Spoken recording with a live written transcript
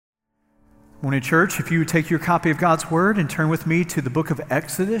Morning, church. If you would take your copy of God's Word and turn with me to the book of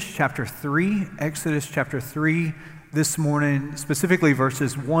Exodus, chapter 3. Exodus, chapter 3 this morning, specifically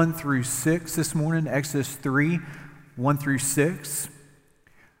verses 1 through 6 this morning. Exodus 3, 1 through 6.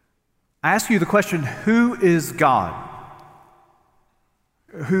 I ask you the question, who is God?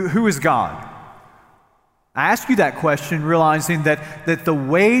 Who is God? I ask you that question realizing that the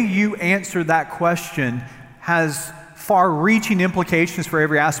way you answer that question has far-reaching implications for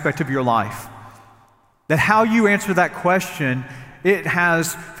every aspect of your life. That how you answer that question, it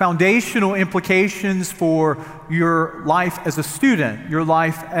has foundational implications for your life as a student, your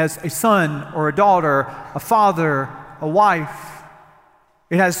life as a son or a daughter, a father, a wife.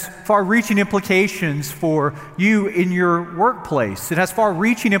 It has far-reaching implications for you in your workplace. It has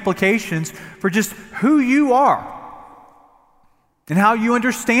far-reaching implications for just who you are and how you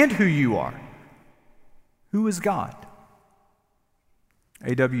understand who you are. Who is God?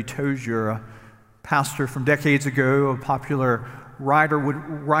 A.W. Tozier, a pastor from decades ago, a popular writer, would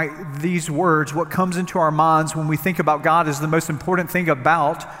write these words: what comes into our minds when we think about God is the most important thing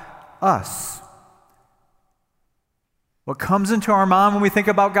about us. What comes into our mind when we think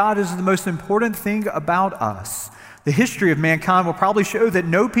about God is the most important thing about us. The history of mankind will probably show that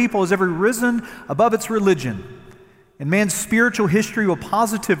no people has ever risen above its religion. And man's spiritual history will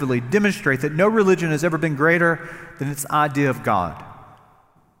positively demonstrate that no religion has ever been greater than its idea of God.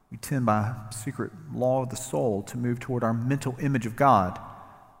 We tend by secret law of the soul to move toward our mental image of God.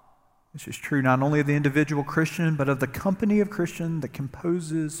 This is true not only of the individual Christian, but of the company of Christian that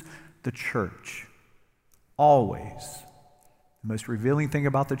composes the church. Always. The most revealing thing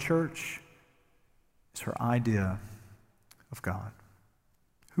about the church is her idea of God.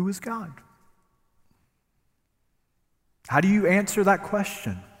 Who is God? How do you answer that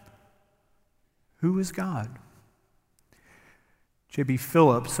question? Who is God? J.B.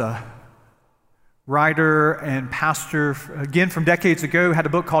 Phillips, a writer and pastor, again from decades ago, had a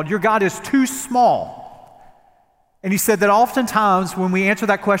book called Your God is Too Small. And he said that oftentimes when we answer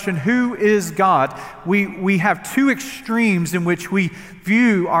that question, who is God, we have two extremes in which we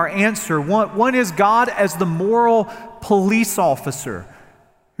view our answer. One is God as the moral police officer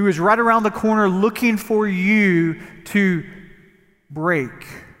who is right around the corner looking for you to break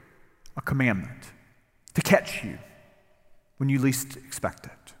a commandment, to catch you when you least expect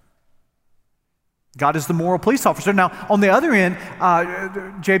it. God is the moral police officer. Now, on the other end,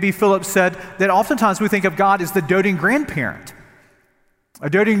 J.B. Phillips said that oftentimes we think of God as the doting grandparent, a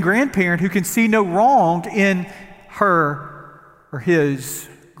doting grandparent who can see no wrong in her or his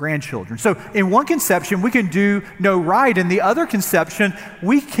grandchildren. So in one conception, we can do no right. In the other conception,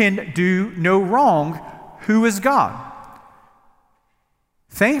 we can do no wrong. Who is God?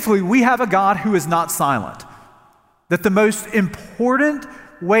 Thankfully, we have a God who is not silent. That the most important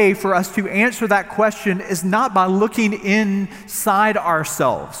way for us to answer that question is not by looking inside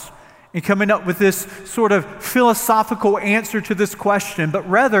ourselves and coming up with this sort of philosophical answer to this question, but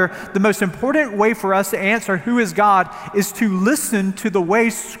rather the most important way for us to answer who is God is to listen to the way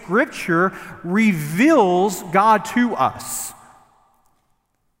Scripture reveals God to us.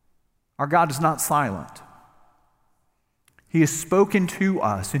 Our God is not silent. He has spoken to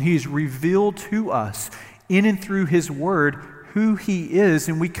us and He has revealed to us in and through His Word who He is.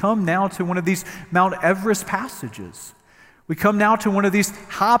 And we come now to one of these Mount Everest passages. We come now to one of these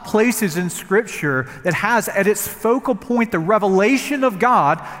high places in Scripture that has at its focal point the revelation of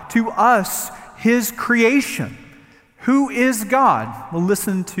God to us, His creation. Who is God? Well,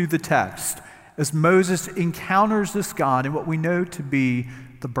 listen to the text as Moses encounters this God in what we know to be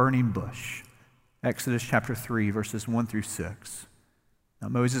the burning bush. Exodus chapter 3, verses 1 through 6. Now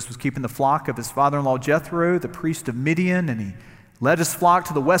Moses was keeping the flock of his father-in-law Jethro, the priest of Midian, and he led his flock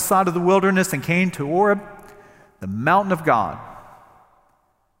to the west side of the wilderness and came to Horeb, the mountain of God.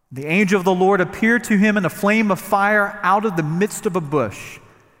 The angel of the Lord appeared to him in a flame of fire out of the midst of a bush.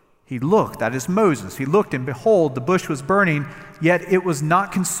 He looked, that is Moses, he looked and behold, the bush was burning, yet it was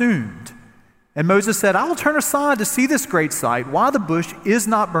not consumed. And Moses said, I will turn aside to see this great sight, why the bush is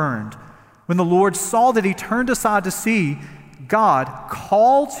not burned. When the Lord saw that he turned aside to see, God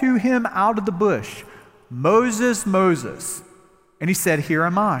called to him out of the bush, Moses, Moses. And he said, Here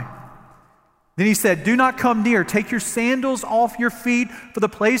am I. Then he said, Do not come near. Take your sandals off your feet, for the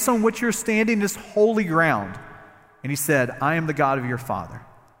place on which you're standing is holy ground. And he said, I am the God of your father,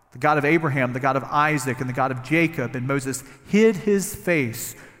 the God of Abraham, the God of Isaac, and the God of Jacob. And Moses hid his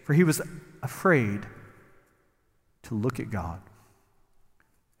face, for he was afraid to look at God.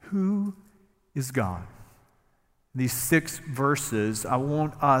 Who is God? These 6 verses, I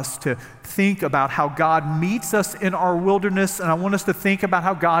want us to think about how God meets us in our wilderness, and I want us to think about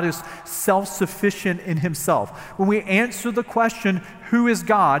how God is self-sufficient in himself. When we answer the question, who is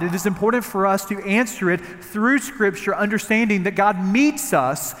God, it is important for us to answer it through Scripture, understanding that God meets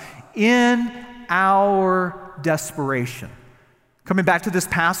us in our desperation. Coming back to this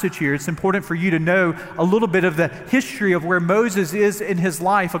passage here, it's important for you to know a little bit of the history of where Moses is in his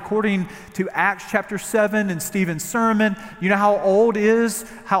life. According to Acts chapter 7 and Stephen's sermon, you know how old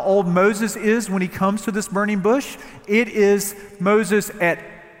Moses is when he comes to this burning bush? It is Moses at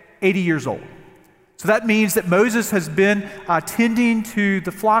 80 years old. So that means that Moses has been tending to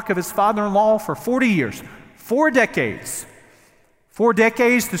the flock of his father-in-law for 40 years, 4 decades. 4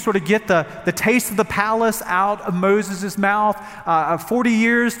 decades to sort of get the taste of the palace out of Moses' mouth, 40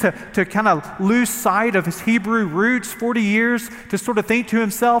 years to kind of lose sight of his Hebrew roots, 40 years to sort of think to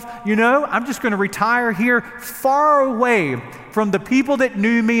himself, I'm just going to retire here far away from the people that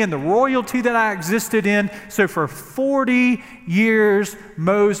knew me and the royalty that I existed in. So for 40 years,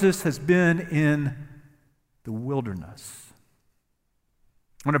 Moses has been in the wilderness.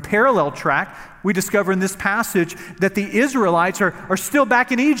 On a parallel track, we discover in this passage that the Israelites are still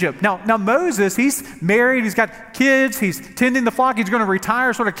back in Egypt. Now Moses, he's married, he's got kids, he's tending the flock, he's going to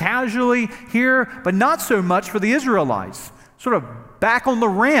retire sort of casually here, but not so much for the Israelites. Sort of back on the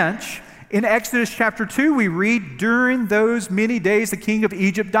ranch, in Exodus chapter 2, we read, during those many days the king of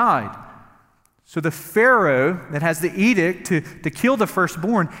Egypt died. So the Pharaoh that has the edict to kill the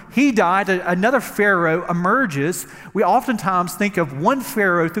firstborn, he died. Another Pharaoh emerges. We oftentimes think of one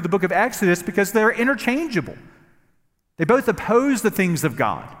Pharaoh through the book of Exodus because they're interchangeable. They both oppose the things of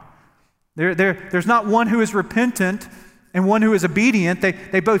God. There's not one who is repentant and one who is obedient.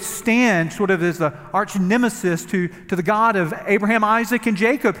 They both stand sort of as the arch nemesis to the God of Abraham, Isaac, and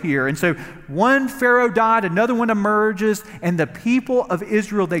Jacob here. And so one Pharaoh died, another one emerges, and the people of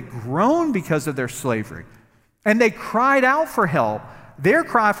Israel, they groan because of their slavery. And they cried out for help. Their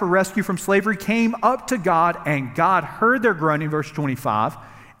cry for rescue from slavery came up to God, and God heard their groaning, verse 25.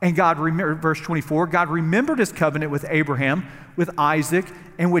 And verse 24, God remembered his covenant with Abraham, with Isaac,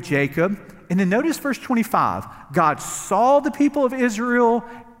 and with Jacob. And then notice verse 25. God saw the people of Israel,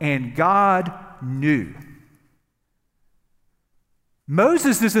 and God knew.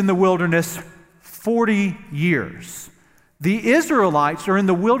 Moses is in the wilderness 40 years. The Israelites are in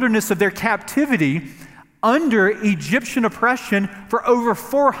the wilderness of their captivity under Egyptian oppression for over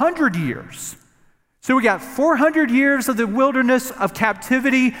 400 years. So we got 400 years of the wilderness of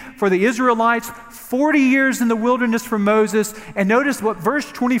captivity for the Israelites, 40 years in the wilderness for Moses. And notice what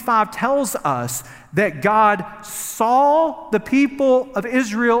verse 25 tells us, that God saw the people of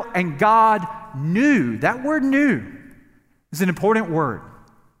Israel and God knew. That word knew is an important word.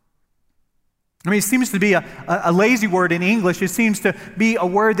 I mean, it seems to be a lazy word in English. It seems to be a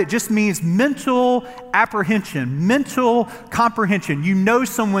word that just means mental apprehension, mental comprehension. You know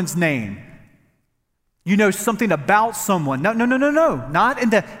someone's name. You know something about someone. No. Not in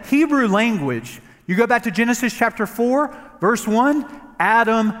the Hebrew language. You go back to Genesis chapter 4, verse 1.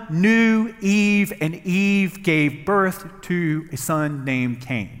 Adam knew Eve, and Eve gave birth to a son named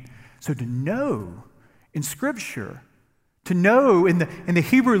Cain. So to know in Scripture, to know in the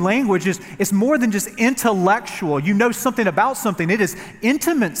Hebrew language is more than just intellectual. You know something about something. It is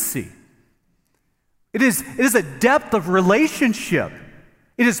intimacy. It is a depth of relationship.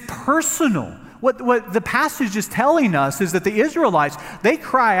 It is personal. What the passage is telling us is that the Israelites, they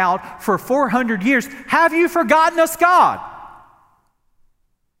cry out for 400 years, have you forgotten us, God?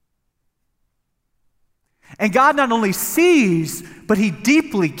 And God not only sees, but he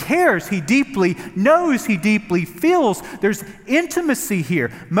deeply cares, he deeply knows, he deeply feels. There's intimacy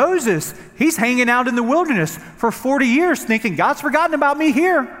here. Moses, he's hanging out in the wilderness for 40 years thinking, God's forgotten about me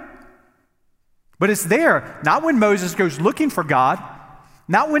here. But it's there, not when Moses goes looking for God,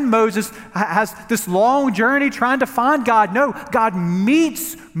 not when Moses has this long journey trying to find God. No, God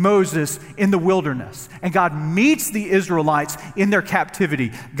meets Moses in the wilderness, and God meets the Israelites in their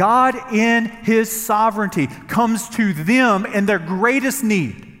captivity. God, in his sovereignty, comes to them in their greatest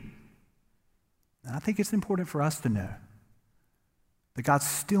need. And I think it's important for us to know that God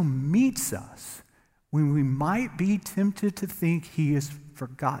still meets us when we might be tempted to think he has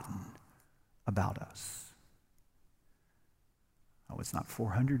forgotten about us. Oh, it's not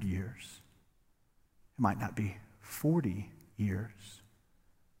 400 years. It might not be 40 years.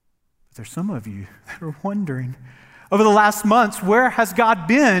 But there's some of you that are wondering, over the last months, where has God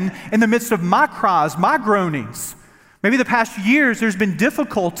been in the midst of my cries, my groanings, Maybe the past years there's been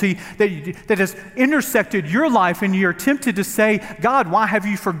difficulty that has intersected your life, and you're tempted to say, God, why have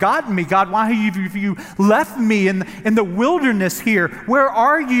you forgotten me? God, why have you left me in the wilderness here? Where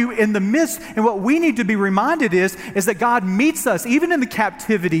are you in the midst? And what we need to be reminded is that God meets us even in the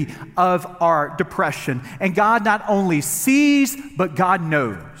captivity of our depression. And God not only sees, but God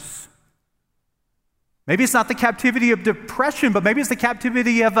knows. Maybe it's not the captivity of depression, but maybe it's the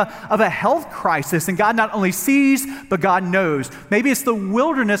captivity of a health crisis, and God not only sees, but God knows. Maybe it's the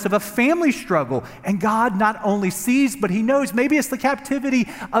wilderness of a family struggle, and God not only sees, but He knows. Maybe it's the captivity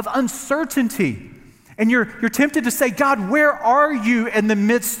of uncertainty, and you're tempted to say, God, where are you in the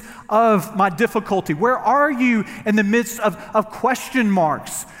midst of my difficulty? Where are you in the midst of question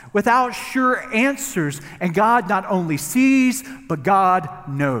marks without sure answers? And God not only sees, but God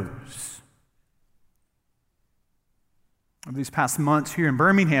knows. Over these past months here in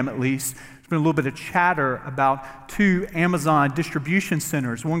Birmingham, at least, there's been a little bit of chatter about 2 Amazon distribution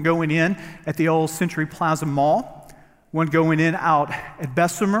centers, one going in at the old Century Plaza Mall, one going in out at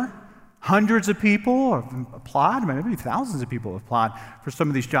Bessemer. Hundreds of people have applied, maybe thousands of people have applied for some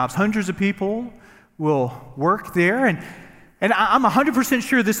of these jobs. Hundreds of people will work there, and I'm 100%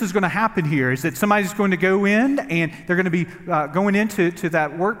 sure this is going to happen here, is that somebody's going to go in and they're going to be going into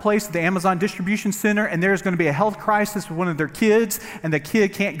that workplace, the Amazon distribution center, and there's going to be a health crisis with one of their kids, and the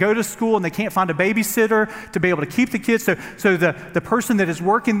kid can't go to school and they can't find a babysitter to be able to keep the kids. So the person that is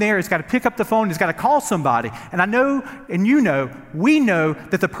working there has got to pick up the phone, has got to call somebody. And I know, and you know, we know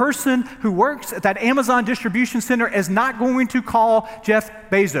that the person who works at that Amazon distribution center is not going to call Jeff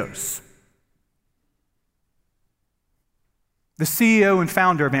Bezos, the CEO and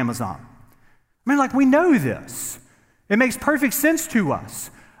founder of Amazon. I mean, like, we know this. It makes perfect sense to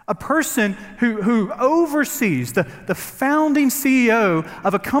us. A person who oversees, the founding CEO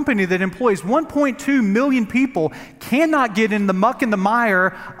of a company that employs 1.2 million people, cannot get in the muck and the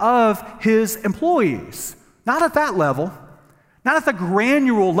mire of his employees. Not at that level. Not at the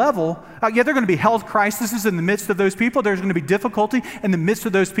granular level. Yeah, there are going to be health crises in the midst of those people. There's going to be difficulty in the midst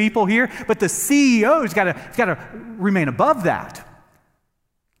of those people here. But the CEO has got to remain above that.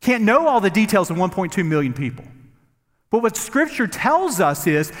 Can't know all the details of 1.2 million people. But what Scripture tells us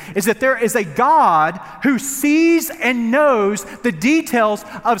is that there is a God who sees and knows the details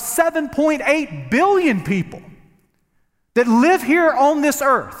of 7.8 billion people that live here on this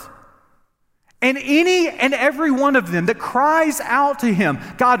earth. And any and every one of them that cries out to Him,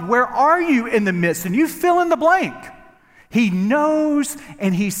 God, where are you in the midst? And you fill in the blank. He knows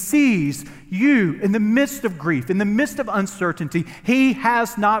and He sees you in the midst of grief, in the midst of uncertainty. He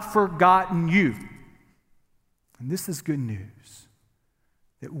has not forgotten you. And this is good news,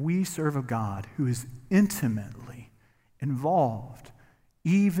 that we serve a God who is intimately involved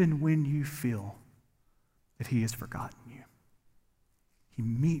even when you feel that He has forgotten you. He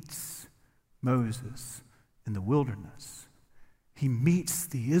meets Moses in the wilderness. He meets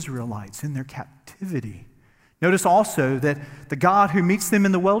the Israelites in their captivity. Notice also that the God who meets them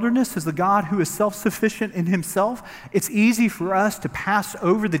in the wilderness is the God who is self-sufficient in Himself. It's easy for us to pass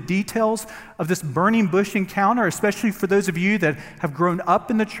over the details of this burning bush encounter, especially for those of you that have grown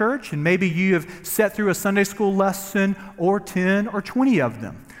up in the church, and maybe you have sat through a Sunday school lesson or 10 or 20 of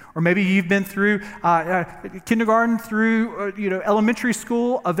them. Or maybe you've been through kindergarten through elementary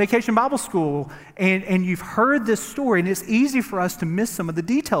school, a vacation Bible school, and you've heard this story, and it's easy for us to miss some of the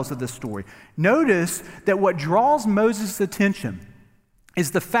details of this story. Notice that what draws Moses' attention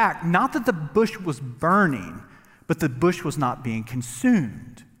is the fact not that the bush was burning, but the bush was not being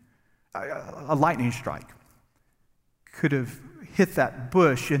consumed. A lightning strike could have hit that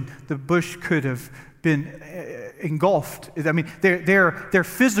bush, and the bush could have been engulfed. I mean, there are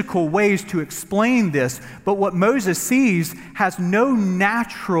physical ways to explain this, but what Moses sees has no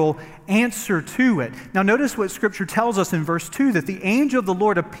natural answer to it. Now notice what Scripture tells us in verse 2, that the angel of the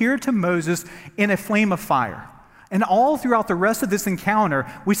Lord appeared to Moses in a flame of fire. And all throughout the rest of this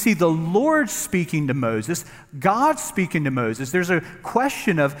encounter, we see the Lord speaking to Moses, God speaking to Moses. There's a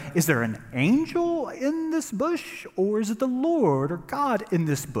question of, is there an angel in this bush, or is it the Lord or God in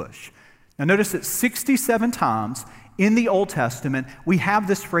this bush? Now notice that 67 times in the Old Testament, we have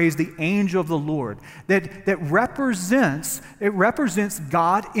this phrase, the angel of the Lord, that represents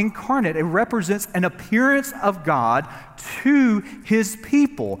God incarnate. It represents an appearance of God to His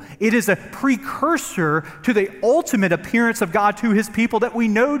people. It is a precursor to the ultimate appearance of God to His people that we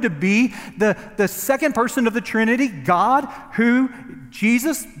know to be the second person of the Trinity, God, who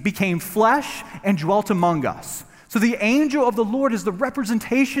Jesus became flesh and dwelt among us. So the angel of the Lord is the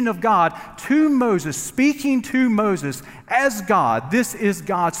representation of God to Moses, speaking to Moses as God. This is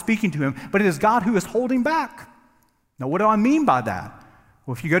God speaking to him, but it is God who is holding back. Now, what do I mean by that?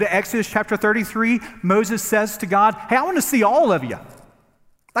 Well, if you go to Exodus chapter 33, Moses says to God, hey, I want to see all of you.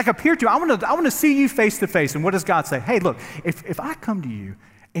 Like appear to you. I want to see you face to face. And what does God say? Hey, look, if I come to you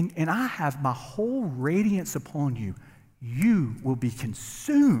and I have my whole radiance upon you, you will be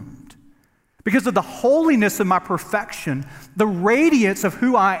consumed. Because of the holiness of my perfection, the radiance of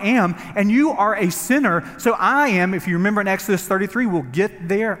who I am, and you are a sinner, so I am, if you remember in Exodus 33, we'll get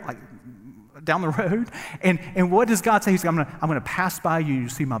there, like down the road. And what does God say? He's I'm gonna pass by you, you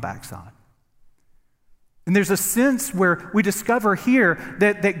see my backside. And there's a sense where we discover here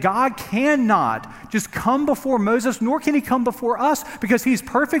that God cannot just come before Moses, nor can he come before us, because he's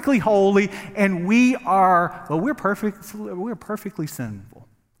perfectly holy, and we're perfectly sinful.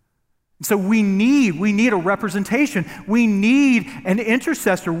 So we need a representation. We need an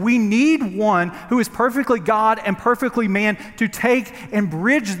intercessor. We need one who is perfectly God and perfectly man to take and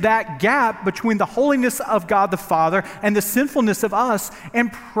bridge that gap between the holiness of God the Father and the sinfulness of us,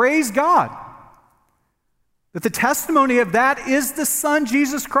 and praise God that the testimony of that is the Son,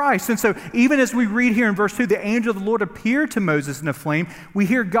 Jesus Christ. And so even as we read here in verse 2, the angel of the Lord appeared to Moses in a flame, we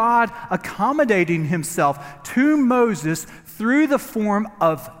hear God accommodating himself to Moses through the form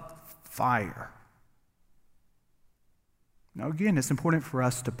of fire. Now again, it's important for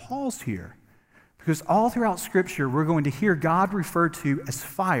us to pause here, because all throughout Scripture, we're going to hear God referred to as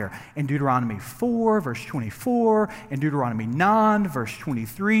fire. In Deuteronomy 4, verse 24, in Deuteronomy 9, verse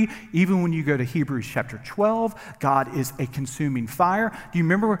 23, even when you go to Hebrews chapter 12, God is a consuming fire. Do you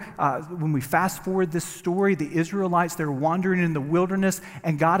remember when we fast forward this story, the Israelites, they're wandering in the wilderness,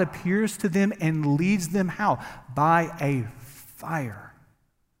 and God appears to them and leads them how? By a fire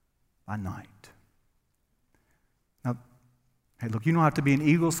by night. Hey, look, you don't have to be an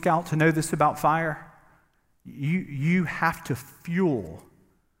Eagle Scout to know this about fire. You have to fuel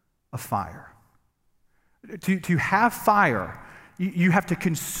a fire. To have fire, you have to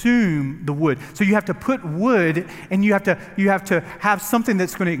consume the wood. So you have to put wood, and you have to have something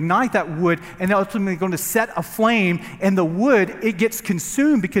that's going to ignite that wood, and ultimately going to set a flame. And the wood, it gets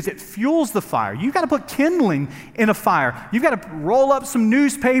consumed because it fuels the fire. You've got to put kindling in a fire. You've got to roll up some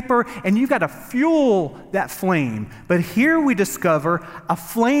newspaper, and you've got to fuel that flame. But here we discover a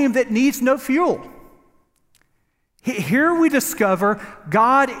flame that needs no fuel. Here we discover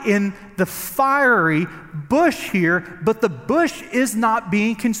God in the fiery bush here, but the bush is not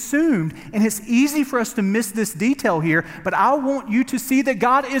being consumed. And it's easy for us to miss this detail here, but I want you to see that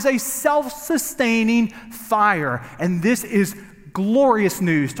God is a self-sustaining fire. And this is glorious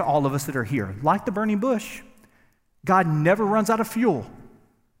news to all of us that are here. Like the burning bush, God never runs out of fuel.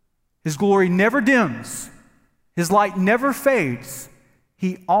 His glory never dims. His light never fades.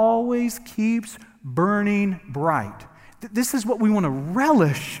 He always keeps burning bright. This is what we want to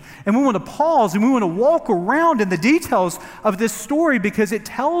relish, and we want to pause, and we want to walk around in the details of this story, because it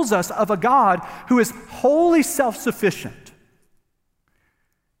tells us of a God who is wholly self-sufficient,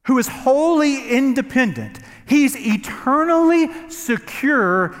 who is wholly independent. He's eternally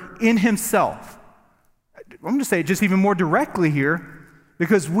secure in himself. I'm going to say it just even more directly here,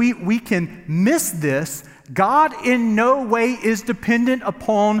 because we can miss this. God in no way is dependent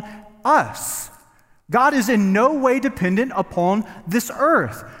upon us. God is in no way dependent upon this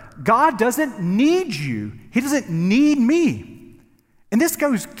earth. God doesn't need you. He doesn't need me. And this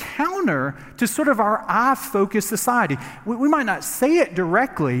goes counter to sort of our I-focused society. We might not say it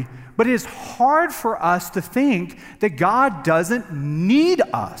directly, but it is hard for us to think that God doesn't need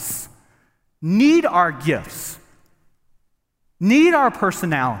us, need our gifts, need our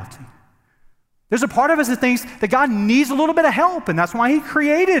personality. There's a part of us that thinks that God needs a little bit of help, and that's why he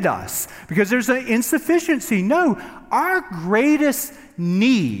created us, because there's an insufficiency. No, our greatest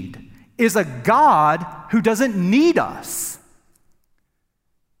need is a God who doesn't need us.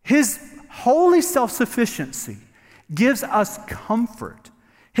 His holy self-sufficiency gives us comfort.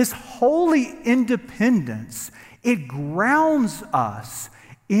 His holy independence, it grounds us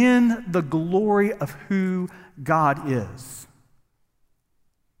in the glory of who God is.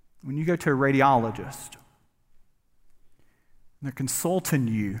 When you go to a radiologist, and they're consulting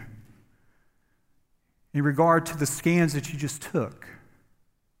you in regard to the scans that you just took,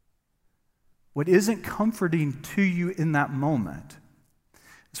 what isn't comforting to you in that moment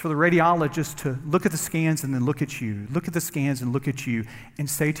is for the radiologist to look at the scans and then look at you, look at the scans and look at you, and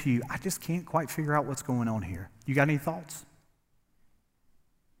say to you, I just can't quite figure out what's going on here. You got any thoughts?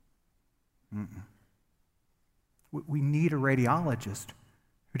 We need a radiologist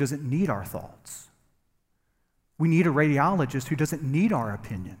who doesn't need our thoughts. We need a radiologist who doesn't need our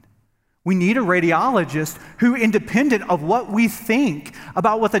opinion. We need a radiologist who, independent of what we think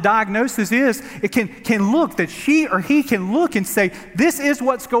about what the diagnosis is, it can look, that she or he can look and say, this is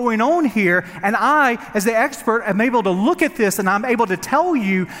what's going on here, and I, as the expert, am able to look at this and I'm able to tell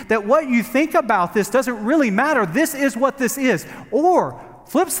you that what you think about this doesn't really matter. This is what this is. Or,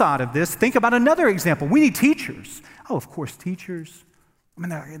 flip side of this, think about another example. We need teachers. Oh, of course, teachers. I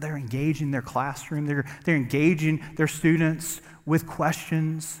mean, they're engaging their classroom. They're engaging their students with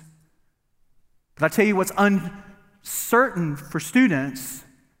questions. But I tell you what's uncertain for students,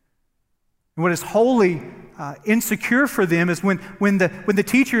 and what is wholly insecure for them is when the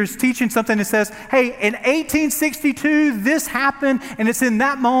teacher is teaching something and says, hey, in 1862, this happened, and it's in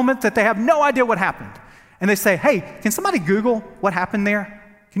that moment that they have no idea what happened. And they say, hey, can somebody Google what happened there?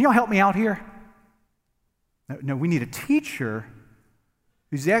 Can y'all help me out here? No, we need a teacher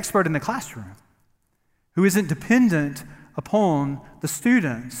who's the expert in the classroom, who isn't dependent upon the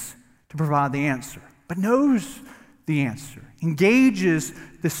students to provide the answer, but knows the answer, engages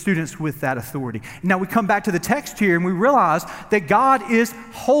the students with that authority. Now we come back to the text here and we realize that God is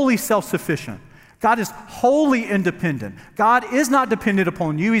wholly self-sufficient. God is wholly independent. God is not dependent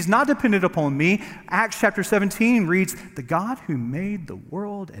upon you. He's not dependent upon me. Acts chapter 17 reads, the God who made the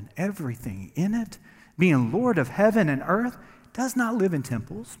world and everything in it, being Lord of heaven and earth, does not live in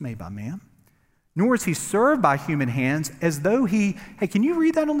temples made by man, nor is he served by human hands as though he, hey, can you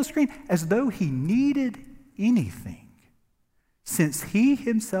read that on the screen? As though he needed anything, since he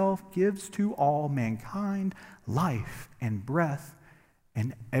himself gives to all mankind life and breath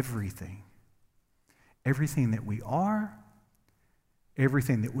and everything. Everything that we are,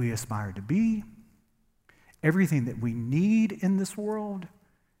 everything that we aspire to be, everything that we need in this world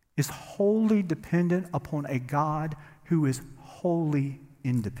is wholly dependent upon a God who is wholly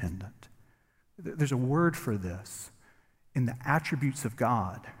independent. There's a word for this in the attributes of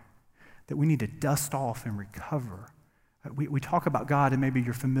God that we need to dust off and recover. We talk about God, and maybe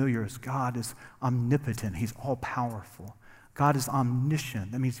you're familiar as God is omnipotent. He's all-powerful. God is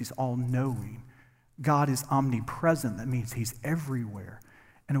omniscient. That means he's all-knowing. God is omnipresent. That means he's everywhere.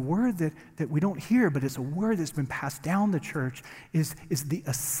 And a word that we don't hear, but it's a word that's been passed down the church, is the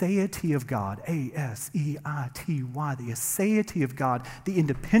aseity of God, A-S-E-I-T-Y, the aseity of God, the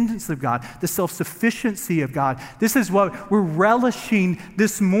independence of God, the self-sufficiency of God. This is what we're relishing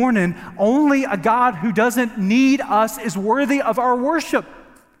this morning. Only a God who doesn't need us is worthy of our worship.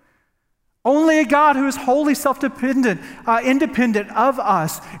 Only a God who is wholly self-dependent, independent of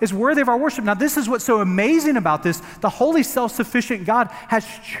us, is worthy of our worship. Now, this is what's so amazing about this. The wholly self-sufficient God has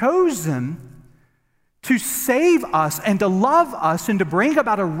chosen to save us and to love us and to bring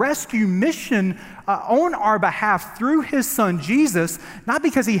about a rescue mission on our behalf through his son Jesus, not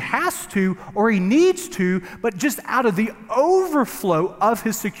because he has to or he needs to, but just out of the overflow of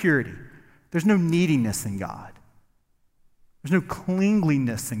his security. There's no neediness in God. There's no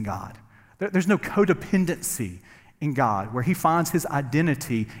clinginess in God. There's no codependency in God where he finds his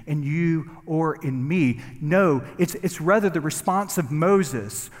identity in you or in me. No, it's rather the response of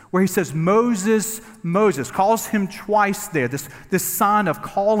Moses, where he says, Moses, Moses, calls him twice there, this sign of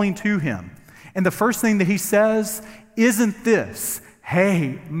calling to him. And the first thing that he says isn't this,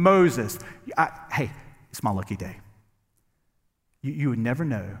 hey, Moses, hey, it's my lucky day. You would never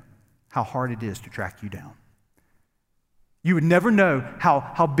know how hard it is to track you down. You would never know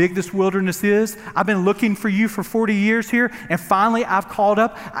how big this wilderness is. I've been looking for you for 40 years here, and finally I've caught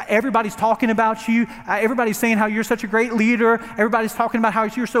up. Everybody's talking about you. Everybody's saying how you're such a great leader. Everybody's talking about how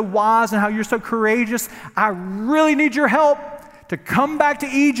you're so wise and how you're so courageous. I really need your help to come back to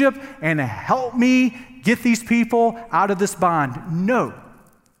Egypt and help me get these people out of this bind. No,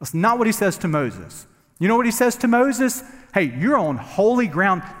 that's not what he says to Moses. You know what he says to Moses? Hey, you're on holy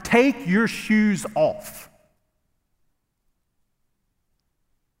ground. Take your shoes off.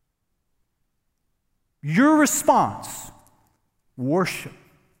 Your response, worship.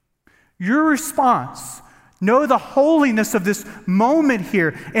 Your response, know the holiness of this moment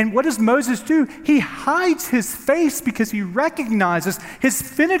here. And what does Moses do? He hides his face because he recognizes his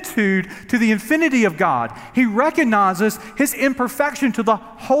finitude to the infinity of God. He recognizes his imperfection to the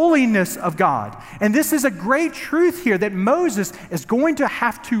holiness of God. And this is a great truth here that Moses is going to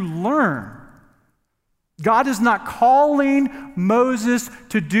have to learn. God is not calling Moses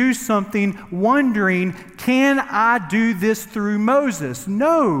to do something wondering, can I do this through Moses?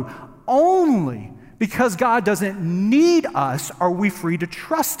 No, only because God doesn't need us are we free to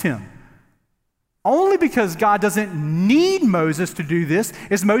trust him. Only because God doesn't need Moses to do this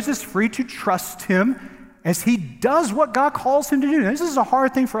is Moses free to trust him as he does what God calls him to do. Now, this is a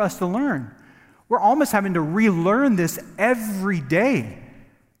hard thing for us to learn. We're almost having to relearn this every day.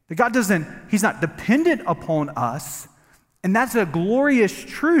 That God He's not dependent upon us. And that's a glorious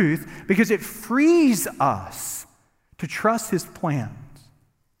truth because it frees us to trust His plans,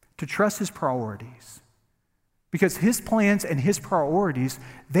 to trust His priorities. Because His plans and His priorities,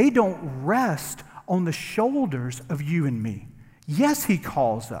 they don't rest on the shoulders of you and me. Yes, He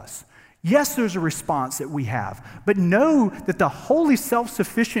calls us. Yes, there's a response that we have. But know that the holy,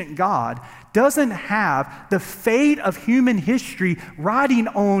 self-sufficient God doesn't have the fate of human history riding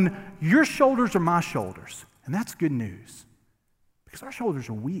on your shoulders or my shoulders. And that's good news. Because our shoulders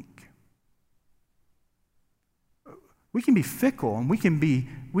are weak. We can be fickle and we can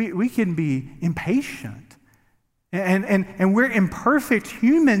be impatient. And we're imperfect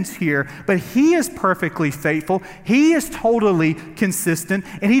humans here, but He is perfectly faithful. He is totally consistent,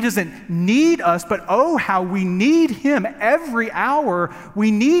 and He doesn't need us, but oh, how we need Him. Every hour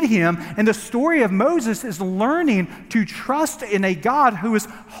we need Him. And the story of Moses is learning to trust in a God who is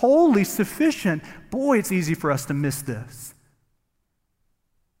wholly sufficient. Boy, it's easy for us to miss this.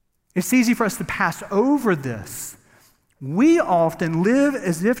 It's easy for us to pass over this. We often live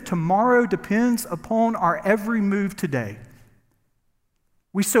as if tomorrow depends upon our every move today.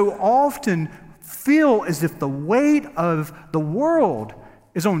 We so often feel as if the weight of the world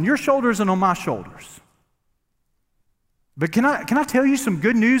is on your shoulders and on my shoulders. But can I tell you some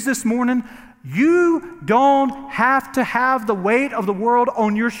good news this morning? You don't have to have the weight of the world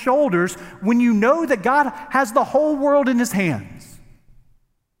on your shoulders when you know that God has the whole world in His hands.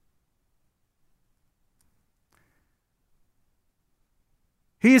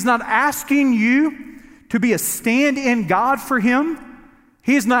 He is not asking you to be a stand-in God for Him.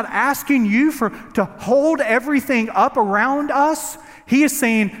 He is not asking you to hold everything up around us. He is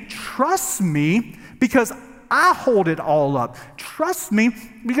saying, trust me because I hold it all up. Trust me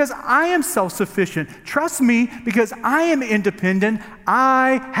because I am self-sufficient. Trust me because I am independent.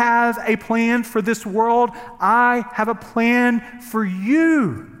 I have a plan for this world. I have a plan for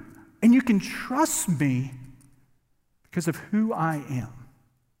you. And you can trust me because of who I am.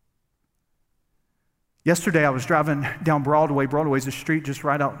 Yesterday, I was driving down Broadway. Broadway is a street just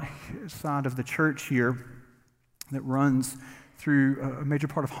right outside of the church here that runs through a major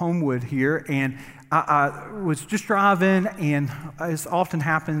part of Homewood here. And I was just driving, and as often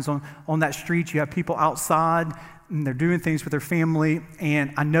happens on that street, you have people outside, and they're doing things with their family.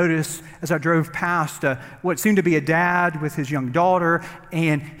 And I noticed as I drove past what seemed to be a dad with his young daughter,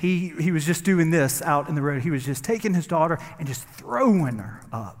 and he was just doing this out in the road. He was just taking his daughter and just throwing her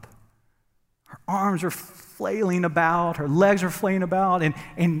up. Her arms are flailing about, her legs are flailing about,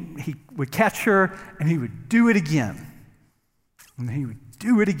 and he would catch her, and he would do it again. And he would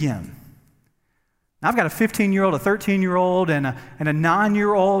do it again. Now, I've got a 15-year-old, a 13-year-old, and a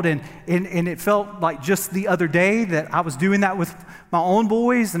 9-year-old, and it felt like just the other day that I was doing that with my own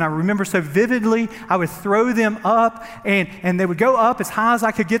boys, and I remember so vividly, I would throw them up, and they would go up as high as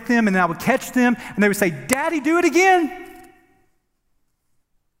I could get them, and then I would catch them, and they would say, "Daddy, do it again.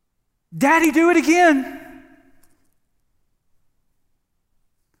 Daddy, do it again."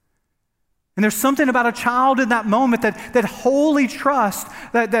 And there's something about a child in that moment that holy trust,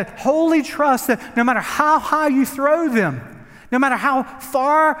 that holy trust that no matter how high you throw them, no matter how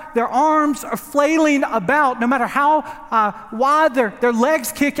far their arms are flailing about, no matter how wide their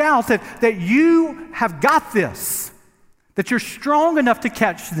legs kick out, that you have got this, that you're strong enough to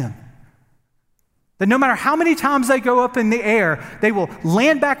catch them. That no matter how many times they go up in the air, they will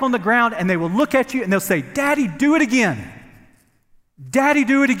land back on the ground and they will look at you and they'll say, "Daddy, do it again. Daddy,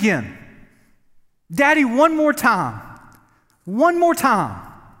 do it again. Daddy, one more time. One more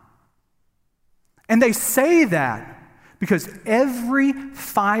time." And they say that because every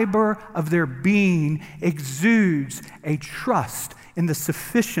fiber of their being exudes a trust in the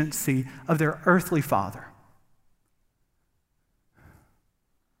sufficiency of their earthly father.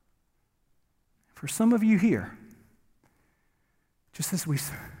 For some of you here, just as we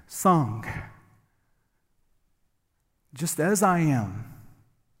sung, just as I am,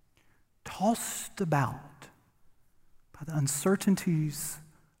 tossed about by the uncertainties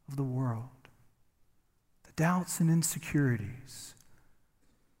of the world, the doubts and insecurities,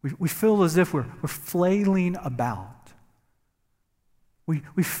 we feel as if we're flailing about.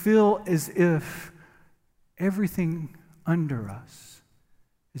 We feel as if everything under us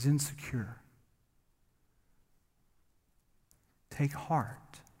is insecure. Take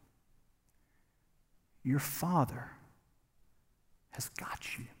heart. Your Father has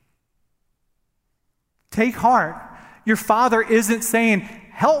got you. Take heart. Your Father isn't saying,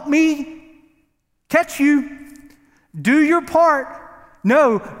 "Help me catch you. Do your part.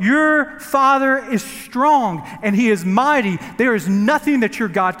 No, your Father is strong and He is mighty. There is nothing that your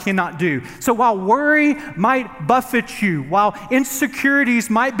God cannot do. So while worry might buffet you, while insecurities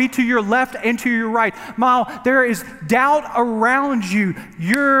might be to your left and to your right, while there is doubt around you,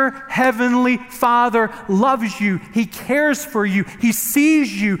 your Heavenly Father loves you. He cares for you. He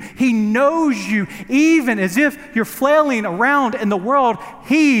sees you. He knows you. Even as if you're flailing around in the world,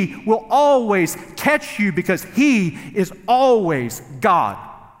 He will always catch you because He is always God.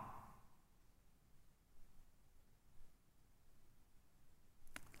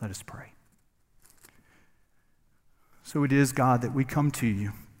 Let us pray. So it is, God, that we come to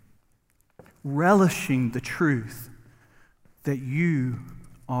you, relishing the truth that you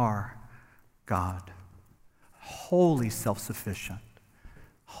are God, wholly self-sufficient,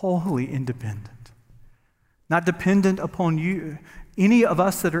 wholly independent, not dependent upon you, any of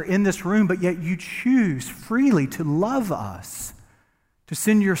us that are in this room, but yet you choose freely to love us, to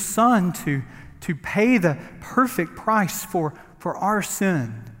send your Son to pay the perfect price for our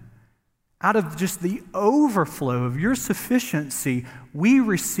sin. Out of just the overflow of your sufficiency, we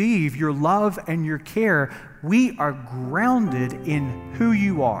receive your love and your care. We are grounded in who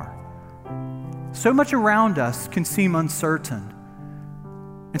you are. So much around us can seem uncertain.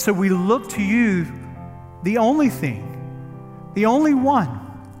 And so we look to you, the only thing, the only one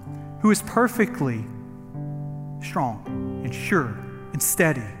who is perfectly strong and sure and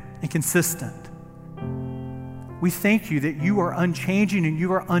steady and consistent. We thank you that you are unchanging and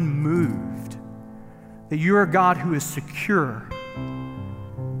you are unmoved, that you are a God who is secure.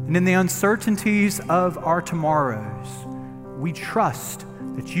 And in the uncertainties of our tomorrows, we trust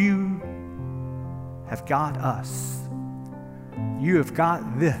that you have got us. You have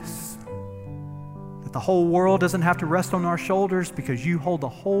got this. That the whole world doesn't have to rest on our shoulders because you hold the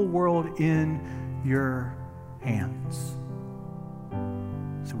whole world in your hands.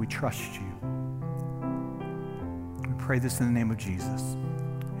 So we trust you. We pray this in the name of Jesus.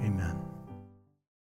 Amen.